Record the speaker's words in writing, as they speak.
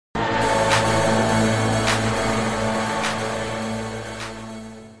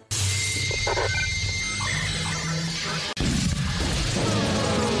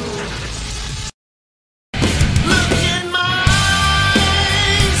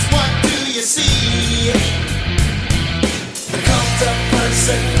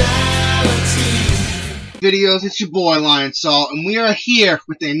videos? It's your boy Lion Salt, and we are here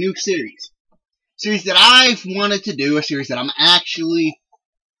with a new series. Series that I've wanted to do, a series that I'm actually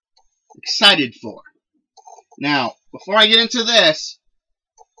excited for. Now, before I get into this,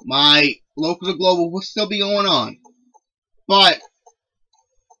 my local to global will still be going on. But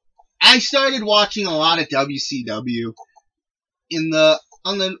I started watching a lot of WCW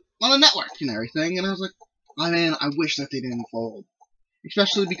on the network and everything, and I was like, oh man, I wish that they didn't fold.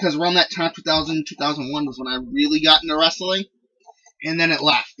 Especially because around that time, 2000, 2001 was when I really got into wrestling. And then it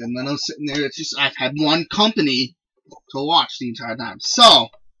left. And then I was sitting there. It's just, I've had one company to watch the entire time. So,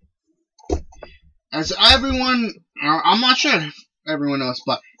 as everyone, I'm not sure if everyone knows,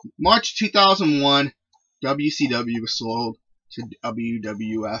 but March 2001, WCW was sold to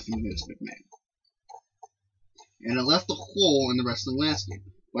WWF and Vince McMahon. And it left a hole in the wrestling landscape.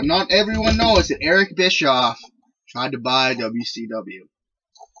 But not everyone knows that Eric Bischoff tried to buy WCW.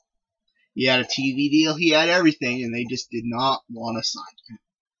 He had a TV deal, he had everything, and they just did not want to sign him.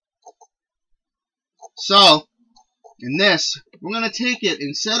 So, in this, we're going to take it,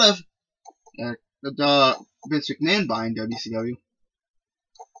 instead of Vince McMahon buying WCW,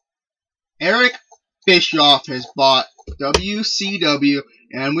 Eric Bischoff has bought WCW,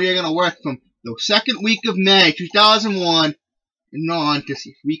 and we are going to work from the second week of May 2001 and on to see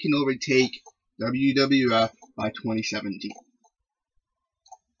if we can overtake WWF by 2017.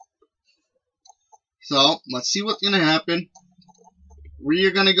 So, let's see what's going to happen.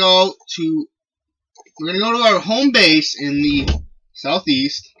 We're going to go to our home base in the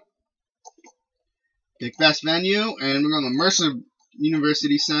southeast. Pick best venue, and we're going to Mercer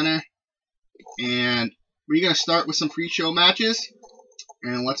University Center. And we're going to start with some pre-show matches.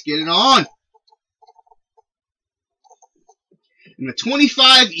 And let's get it on. In the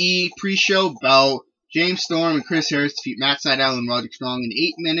 25E pre-show bout, James Storm and Chris Harris defeat Matt Sydal and Roderick Strong in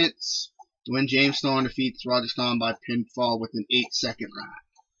 8 minutes. When James Storm defeats Roderick Strong by pinfall with an 8-second round.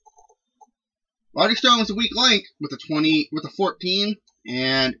 Roderick Strong was a weak link with a 14,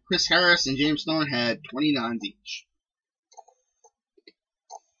 and Chris Harris and James Storm had 29s each.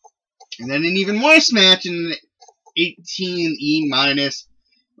 And then an even worse match in 18E minus,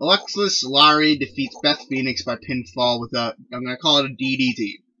 Alexis Solari defeats Beth Phoenix by pinfall with a, I'm going to call it a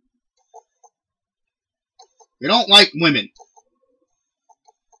DDT. They don't like women.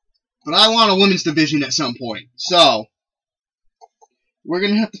 But I want a women's division at some point. So, we're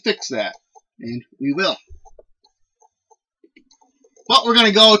going to have to fix that. And we will. But we're going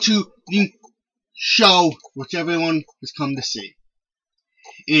to go to the show, which everyone has come to see.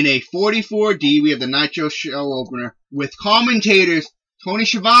 In a 44D, we have the Nitro show opener with commentators Tony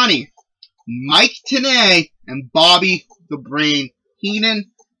Schiavone, Mike Tenay, and Bobby the Brain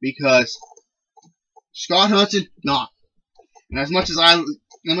Heenan, because Scott Hudson, not. And as much as I'm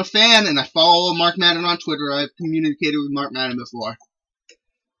a fan, and I follow Mark Madden on Twitter, I've communicated with Mark Madden before.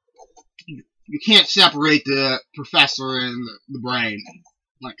 You can't separate the professor and the brain.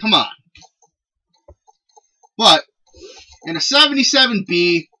 Like, come on. But, in a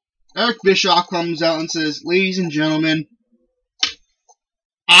 77B, Eric Bischoff comes out and says, ladies and gentlemen,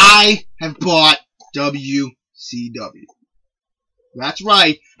 I have bought WCW. That's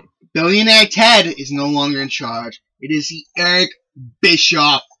right. Billionaire Ted is no longer in charge. It is the Eric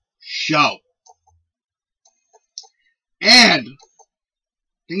Bischoff show. And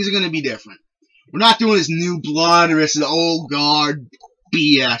things are going to be different. We're not doing this new blood or this old guard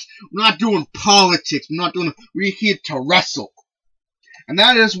BS. We're not doing politics. We're here to wrestle. And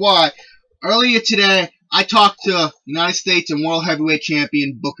that is why earlier today I talked to United States and World Heavyweight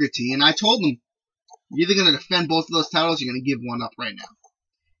Champion Booker T, and I told him, you're either going to defend both of those titles or you're going to give one up right now.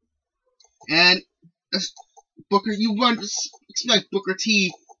 And Booker, you wouldn't expect Booker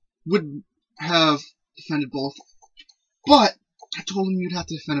T would have defended both. But I told him you'd have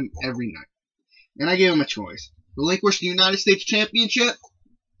to defend him every night. And I gave him a choice. Relinquish the United States Championship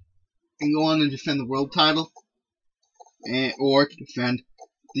and go on and defend the world title. Or defend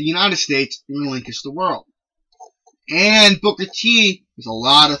the United States and relinquish the world. And Booker T is a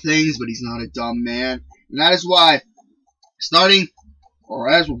lot of things, but he's not a dumb man. And that is why, starting, or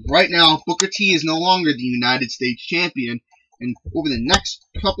as of right now, Booker T is no longer the United States Champion. And over the next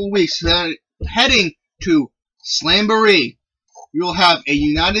couple weeks, heading to Slamboree, we will have a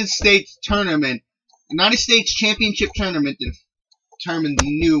United States tournament, United States Championship tournament to determine the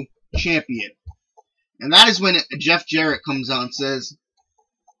new champion. And that is when Jeff Jarrett comes out and says,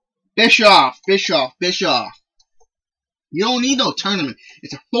 Bischoff, Bischoff, Bischoff. You don't need no tournament.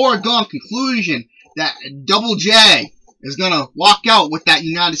 It's a foregone conclusion that Double J is going to walk out with that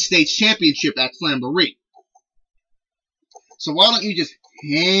United States Championship at Slamboree. So why don't you just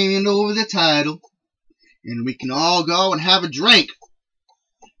hand over the title and we can all go and have a drink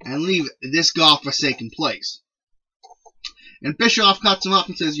and leave this godforsaken place. And Bischoff cuts him up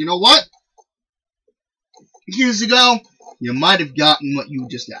and says, you know what? Years ago, you might have gotten what you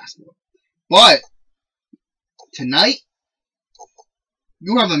just asked for. But tonight,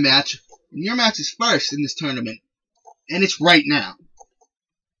 you have a match, and your match is first in this tournament. And it's right now.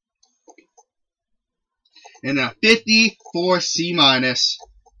 In a 54C-,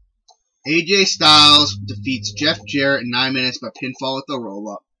 AJ Styles defeats Jeff Jarrett in 9 minutes by pinfall with a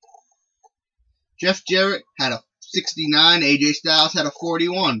roll-up. Jeff Jarrett had a 69, AJ Styles had a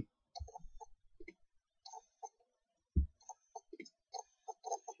 41.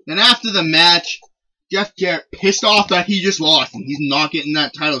 Then after the match, Jeff Jarrett, pissed off that he just lost and he's not getting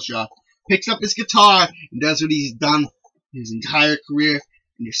that title shot, picks up his guitar and does what he's done his entire career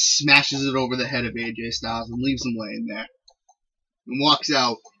and just smashes it over the head of AJ Styles and leaves him laying there. And walks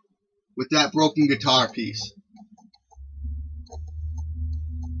out with that broken guitar piece.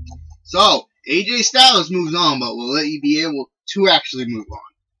 So, AJ Styles moves on, but will he be able to actually move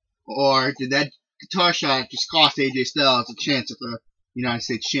on? Or did that guitar shot just cost AJ Styles a chance at the United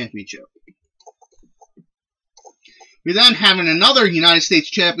States Championship? We're then having another United States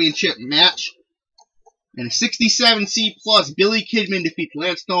Championship match. And a 67C+, Billy Kidman defeats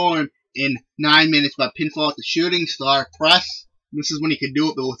Lance Storm in 9 minutes by pinfall at the Shooting Star Press. This is when he could do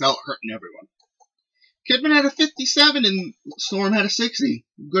it, but without hurting everyone. Kidman had a 57 and Storm had a 60.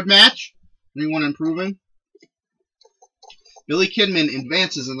 Good match. Anyone improving? Billy Kidman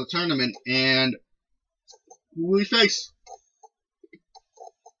advances in the tournament, and who will he face?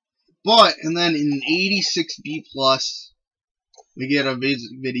 But, and then in an 86B+, we get a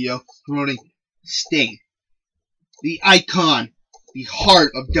video promoting Sting, the icon, the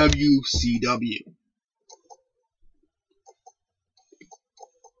heart of WCW.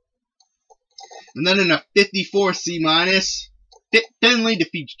 And then in a 54C-, Finlay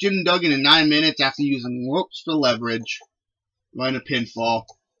defeats Jim Duggan in 9 minutes after using ropes for leverage. Right, a pinfall.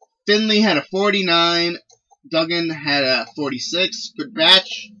 Finlay had a 49. Duggan had a 46. Good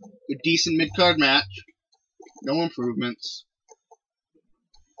match. Good, decent mid-card match. No improvements.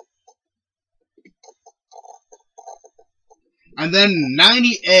 And then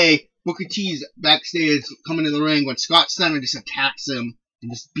 90A, Booker T's backstage coming in the ring when Scott Steiner just attacks him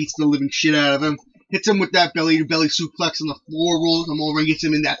and just beats the living shit out of him. Hits him with that belly-to-belly suplex on the floor, rolls him over and gets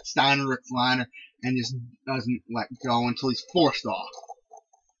him in that Steiner recliner and just doesn't let go until he's forced off.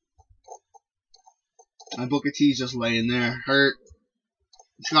 And Booker T's just laying there, hurt.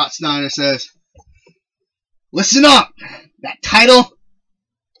 Scott Steiner says, listen up! That title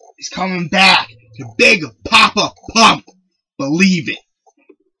is coming back to Big Papa Pump! Believe it!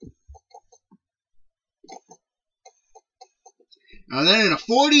 And then in a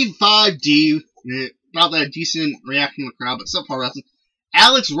 45D, probably a decent reaction from the crowd, but subpar wrestling,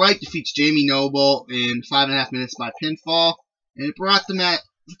 Alex Wright defeats Jamie Noble in 5.5 minutes by pinfall, and it brought the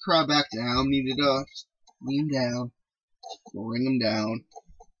crowd back down. Needed to bring him down. Bring him down.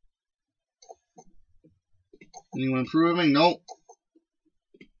 Anyone improving? Nope.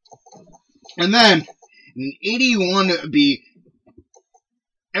 And then, in 81B,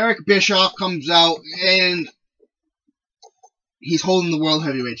 Eric Bischoff comes out, and he's holding the World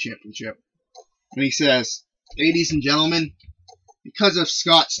Heavyweight Championship. And he says, ladies and gentlemen, because of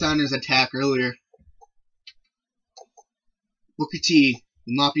Scott Steiner's attack earlier, Booker T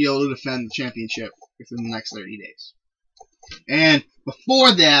will not be able to defend the championship within the next 30 days. And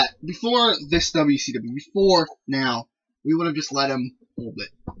before that, before this WCW, before now, we would have just let him hold it.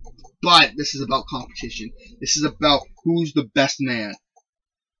 But this is about competition. This is about who's the best man.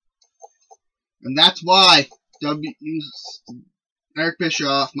 And that's why Eric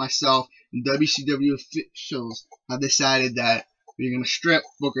Bischoff, myself, and WCW officials have decided that we're going to strip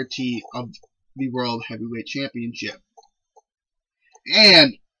Booker T of the World Heavyweight Championship.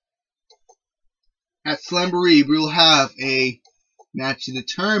 And at Slamboree, we will have a match to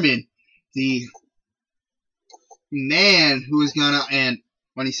determine the man who is going to, and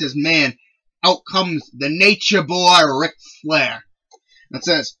when he says man, out comes the Nature Boy, Ric Flair. That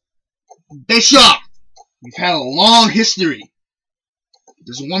says, Bischoff, you've had a long history.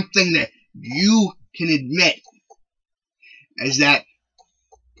 There's one thing that you can admit, is that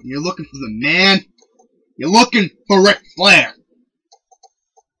when you're looking for the man, you're looking for Ric Flair.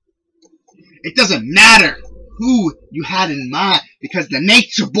 It doesn't matter who you had in mind, because the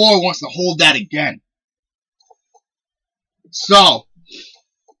Nature Boy wants to hold that again. So,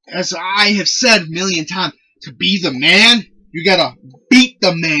 as I have said a million times, to be the man, you gotta beat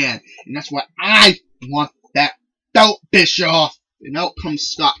the man. And that's why I want that belt, Bischoff. And out comes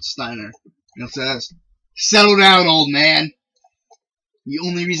Scott Steiner. And it says, Settle down, old man. The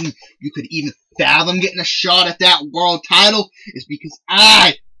only reason you could even fathom getting a shot at that world title is because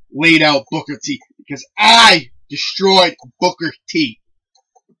I laid out Booker T. Because I destroyed Booker T.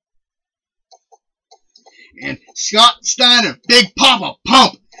 And Scott Steiner, Big Papa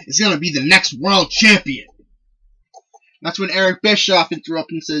Pump, is going to be the next world champion. That's when Eric Bischoff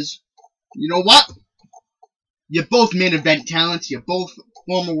interrupts and says, you know what? You're both main event talents. You're both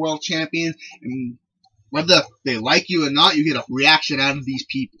former world champions. And whether they like you or not, you get a reaction out of these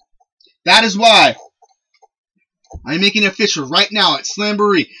people. That is why I'm making it official right now at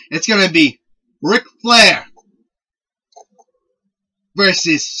Slamboree. It's going to be Ric Flair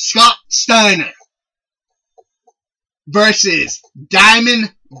versus Scott Steiner versus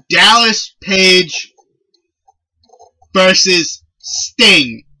Diamond Dallas Page versus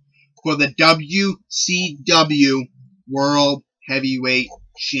Sting for the WCW World Heavyweight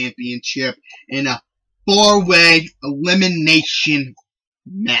Championship in a 4-way elimination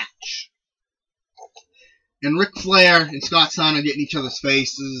match. And Ric Flair and Scott Steiner get in each other's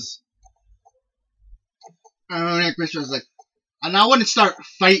faces. And Eric Bischoff was like, and I want to start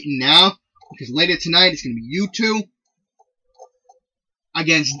fighting now, because later tonight it's going to be you two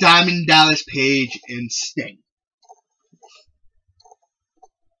against Diamond Dallas Page and Sting.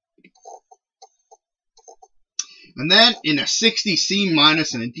 And then in a 60 C- and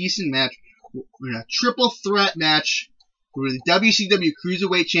a decent match, in a triple threat match for the WCW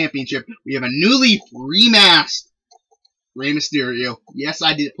Cruiserweight Championship, we have a newly remastered Rey Mysterio. Yes,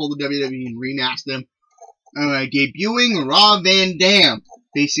 I did pull the WWE and remaster him. Debuting Rob Van Dam,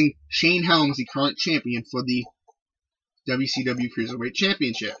 facing Shane Helms, the current champion for the WCW Cruiserweight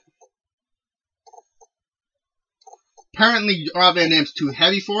Championship. Apparently, Rob Van Dam's too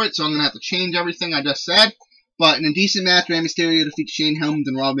heavy for it, so I'm going to have to change everything I just said. But in a decent match, Rey Mysterio defeats Shane Helms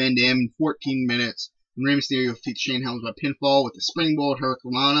and Rob Van Dam in 14 minutes. And Rey Mysterio defeats Shane Helms by pinfall with a springboard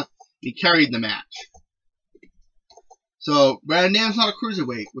hurricanrana. He carried the match. So, Van Dam's not a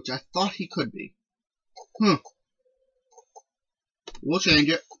cruiserweight, which I thought he could be. We'll change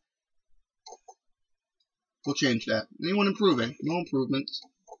it. We'll change that. Anyone improving? No improvements.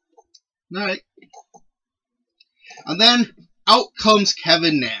 Alright. And then, out comes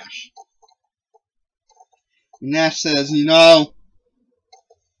Kevin Nash. Nash says, you know,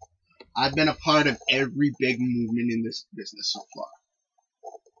 I've been a part of every big movement in this business so far.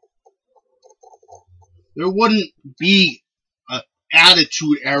 There wouldn't be an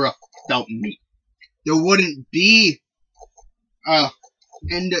Attitude Era without me. There wouldn't be, and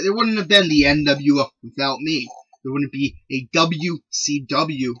there wouldn't have been the NWO without me. There wouldn't be a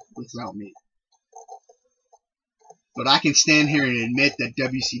WCW without me. But I can stand here and admit that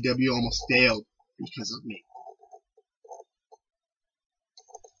WCW almost failed because of me.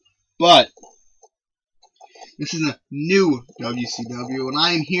 But this is a new WCW, and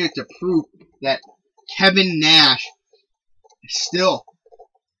I am here to prove that Kevin Nash is still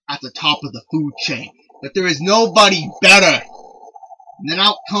at the top of the food chain. That there is nobody better. And then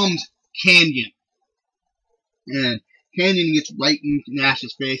out comes Canyon. And Canyon gets right in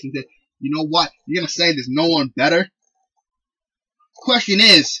Nash's face and says, you know what? You're going to say there's no one better? The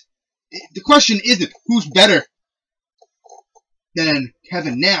question isn't who's better than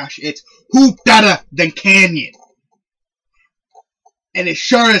Kevin Nash. It's who better than Canyon. And it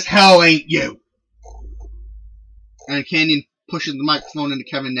sure as hell ain't you. And Canyon pushes the microphone into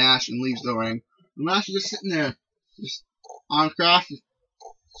Kevin Nash and leaves the ring. And Nash is just sitting there, just arms crossed,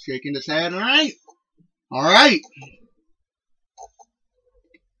 shaking his head. Alright. Alright.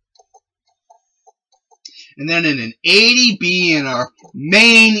 And then in an 80B in our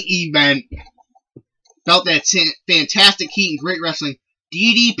main event, felt that fantastic heat and great wrestling,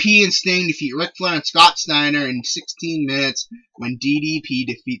 DDP and Sting defeat Ric Flair and Scott Steiner in 16 minutes when DDP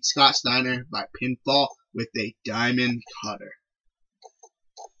defeats Scott Steiner by pinfall with a diamond cutter.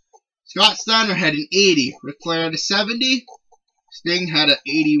 Scott Steiner had an 80, Ric Flair had a 70, Sting had an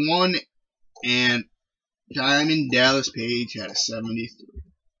 81, and Diamond Dallas Page had a 73.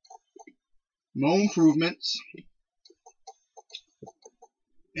 No improvements.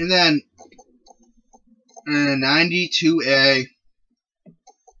 And then, in a 92A,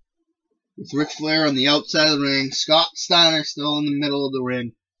 with Ric Flair on the outside of the ring, Scott Steiner still in the middle of the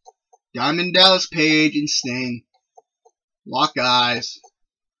ring, Diamond Dallas Page and Sting lock eyes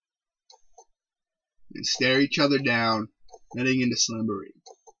and stare each other down, heading into Slamboree.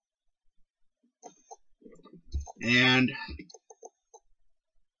 And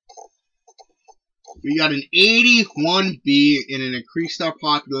we got an 81B and an increased our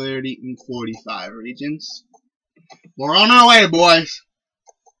popularity in 45 regions. We're on our way, boys.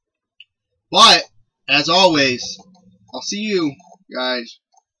 But as always, I'll see you guys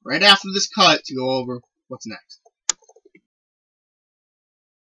right after this cut to go over what's next.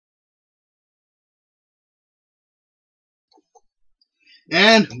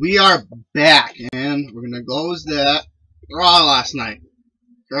 And we are back, and we're gonna close that Raw last night.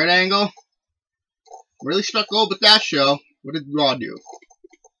 Kurt Angle really struck gold with that show. What did Raw do?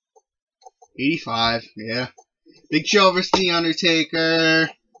 85, yeah. Big Show versus The Undertaker.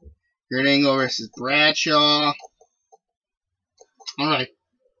 Kurt Angle versus Bradshaw. Alright.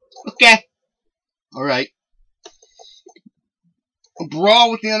 Okay. Alright. A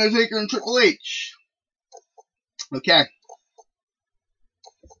brawl with The Undertaker and Triple H. Okay.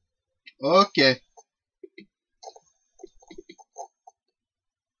 Okay.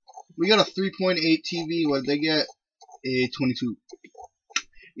 We got a 3.8 TV. What did they get? A 22.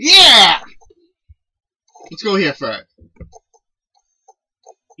 Yeah! Let's go here first.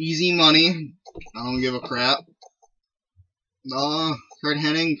 Easy money. I don't give a crap. Kurt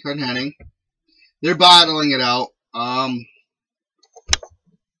Hennig. They're battling it out.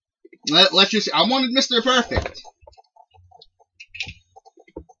 Let's just. I wanted Mr. Perfect.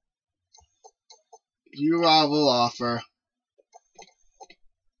 You will offer.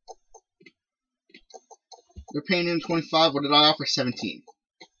 They're paying him 25. What did I offer? 17.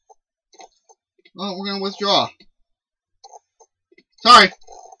 Oh, we're gonna withdraw. Sorry.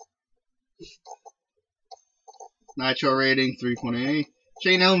 Nitro rating 3.8.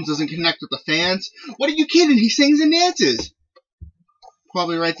 Shane Helms doesn't connect with the fans. What are you kidding? He sings and dances.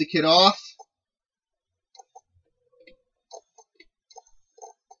 Probably write the kid off.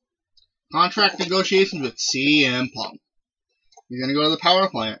 Contract negotiations with CM Punk. He's gonna go to the power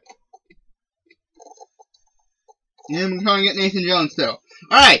plant. And we're gonna get Nathan Jones too.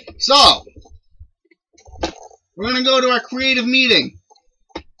 Alright, so we're gonna go to our creative meeting.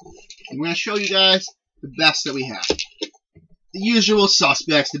 We're gonna show you guys the best that we have. The usual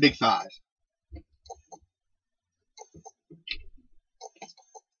suspects, the big five.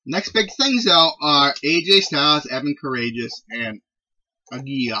 Next big things though are AJ Styles, Evan Courageous, and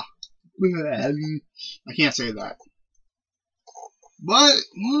Agia. I can't say that. But,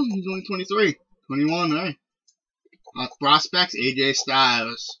 well, he's only 23. 21, right? Prospects, AJ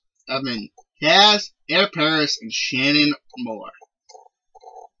Styles, Evan, Kaz, Eric Paris, and Shannon Moore.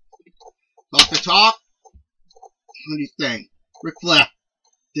 Talk the talk. What do you think? Ric Flair,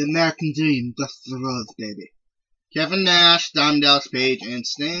 the American Dream, Dusty Rhodes, baby. Kevin Nash, Diamond Dallas Page, and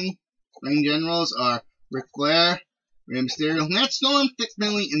Sting. Ring generals are Ric Flair, Rey Mysterio, Matt Storm, Fitz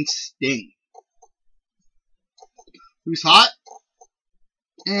Finlay, and Sting. Who's hot?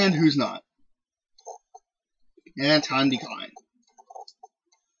 And who's not? And time decline.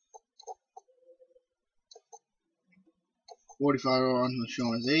 $45 on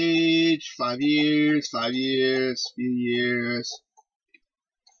showing his age, 5 years, few years.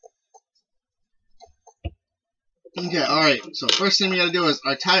 Okay, alright, so first thing we gotta do is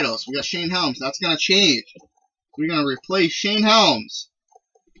our titles. We got Shane Helms, that's gonna change. We're gonna replace Shane Helms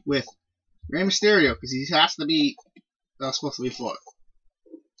with Rey Mysterio, because he has to be, that's supposed to be 4.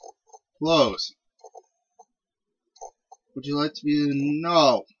 Close. Would you like to be,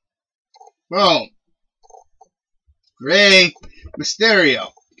 no. Boom. Rey Mysterio.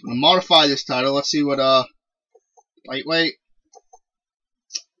 I'm gonna modify this title. Let's see what lightweight.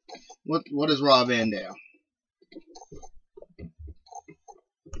 What is Rob Van Dam?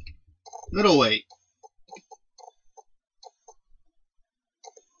 Middleweight.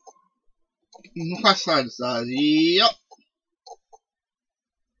 Press side to size. Yep.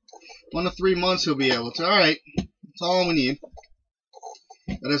 1 to 3 months he'll be able to. Alright. That's all we need.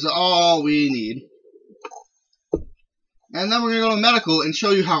 That is all we need. And then we're going to go to medical and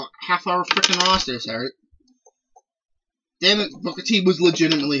show you how half our freaking roster is hurt. Damn it, Booker T was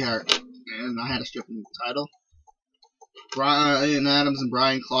legitimately hurt. And I had to strip him the title. Brian Adams and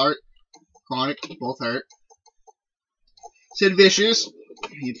Brian Clark, Chronic, both hurt. Sid Vicious,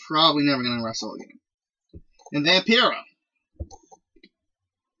 he's probably never going to wrestle again. And Vampiro.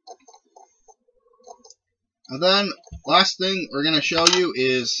 And then, last thing we're going to show you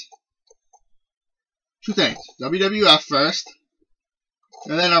is 2 things. WWF first,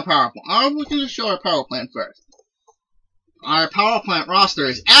 and then our power plant. We can just show our power plant first. Our power plant roster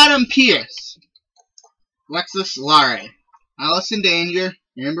is Adam Pearce, Lexus Lare, Allison Danger,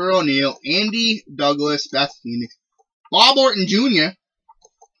 Amber O'Neil, Andy Douglas, Beth Phoenix, Bob Orton Jr.,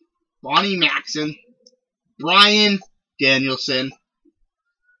 Bonnie Maxon, Brian Danielson,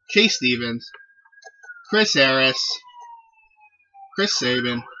 Chase Stevens, Chris Harris, Chris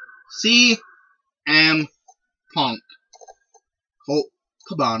Sabin, CM Punk, Colt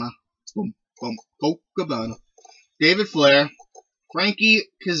Cabana, boom, Colt Cabana, David Flair, Frankie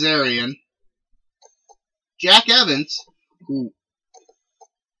Kazarian, Jack Evans, who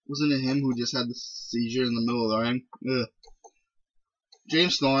wasn't it him who just had the seizure in the middle of the ring? Ugh.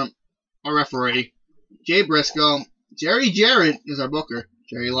 James Storm, our referee, Jay Briscoe, Jerry Jarrett is our booker,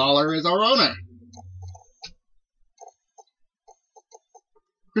 Jerry Lawler is our owner.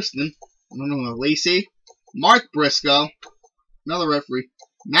 Kristen, I don't know, Lacey, Mark Briscoe, another referee,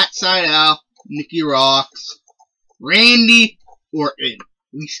 Matt Sydal, Nikki Rocks, Randy Orton.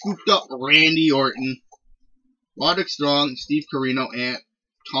 We scooped up Randy Orton, Roderick Strong, Steve Corino, and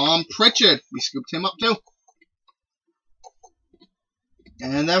Tom Pritchard. We scooped him up too.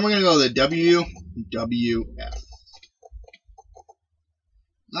 And then we're going to go to the WWF.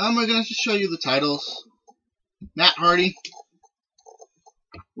 We're going to just show you the titles. Matt Hardy,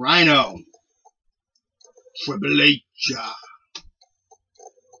 Rhino, Triple H,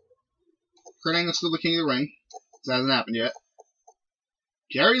 Kurt Angle's still the king of the ring. This hasn't happened yet.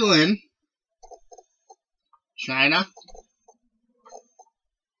 Jerry Lynn, Chyna,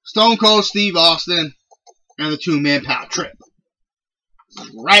 Stone Cold Steve Austin, and the two-man power trip.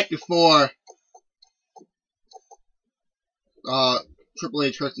 Right before Triple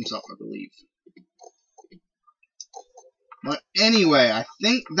H hurts himself, I believe. But anyway, I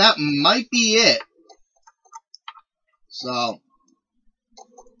think that might be it. So,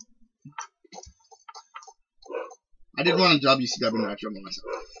 I did run a WCW match on myself.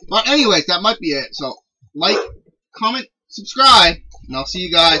 But anyways, that might be it. So, like, comment, subscribe, and I'll see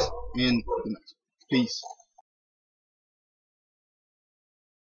you guys in the next one. Peace.